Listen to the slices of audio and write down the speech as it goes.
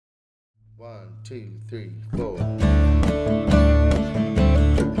1, 2, 3, 4.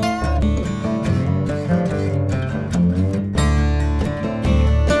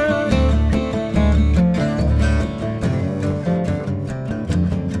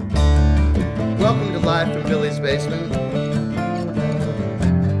 Welcome to Live from Billy's Basement.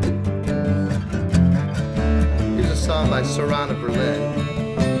 Here's a song by Sarana, Verlin.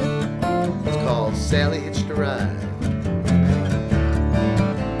 It's called Sally Hitched a Ride.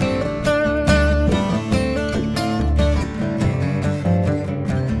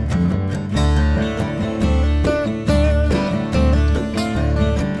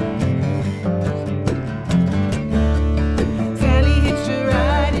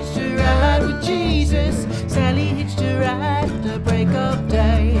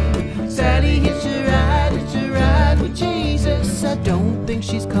 I don't think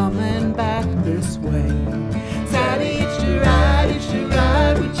she's coming back this way. Sally hitched a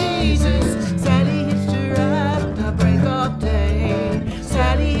ride with Jesus. Sally hitched a ride at the break of day.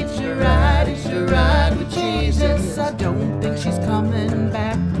 Sally hitched a ride with Jesus. I don't think she's coming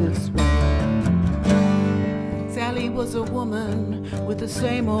back this way. Sally was a woman with the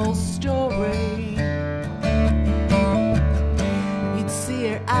same old story. You'd see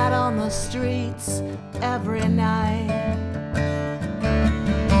her out on the streets every night.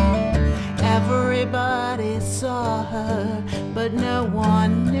 Everybody saw her, but no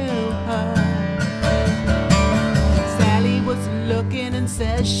one knew her. Sally was looking and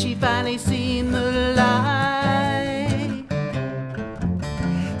says she finally seen the light.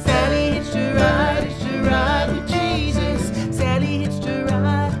 Sally hitched a ride with Jesus. Sally hitched a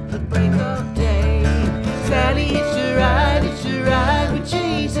ride at the break of day. Sally hitched a ride with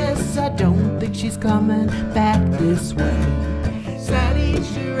Jesus. I don't think she's coming back this way. Sally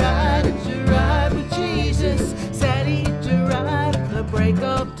hitched a ride with Jesus. Sally hitched a ride at the break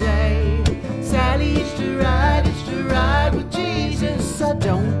of day. Sally hitched a ride with Jesus. I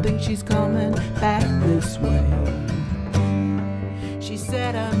don't think she's coming back this way. She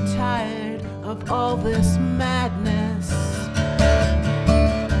said, I'm tired of all this madness.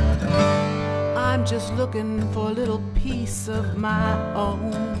 I'm just looking for a little piece of my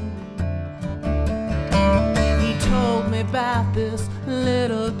own. Told me about this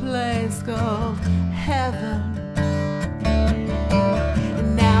little place called heaven,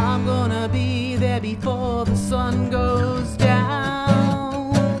 and now I'm gonna be there before the sun goes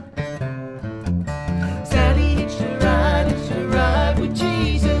down. Sally hitched a ride with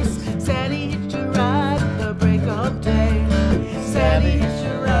Jesus. Sally hitched a ride at the break of day. Sally hitched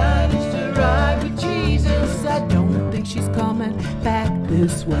a ride with Jesus. I don't think she's coming back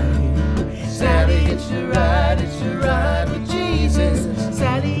this way. Sally hitched a ride with Jesus.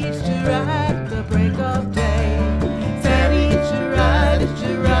 Sally hitched a ride at the break of day. Sally hitched a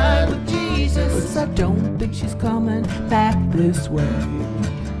ride with Jesus. I don't think she's coming back this way.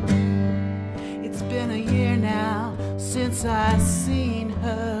 It's been a year now since I seen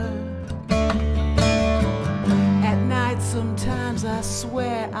her. At night sometimes I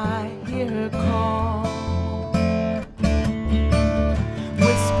swear I hear her call,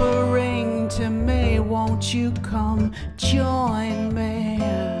 whispering to me, won't you come join me?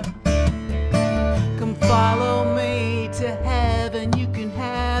 Come follow me to heaven, you can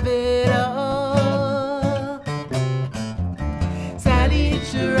have it all. Sally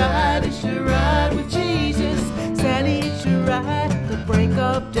hitched a ride with Jesus. Sally hitched a ride at the break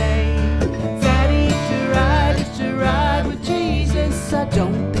of day. Sally hitched a ride with Jesus. I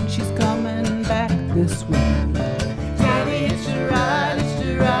don't think she's coming back this way. Sally hitched a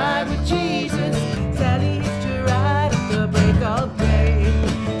ride with Jesus. Sally hitched a ride at the break of day.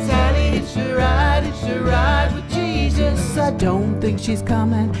 Sally hitched a ride with Jesus. I don't think she's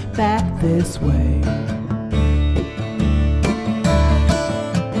coming back this way.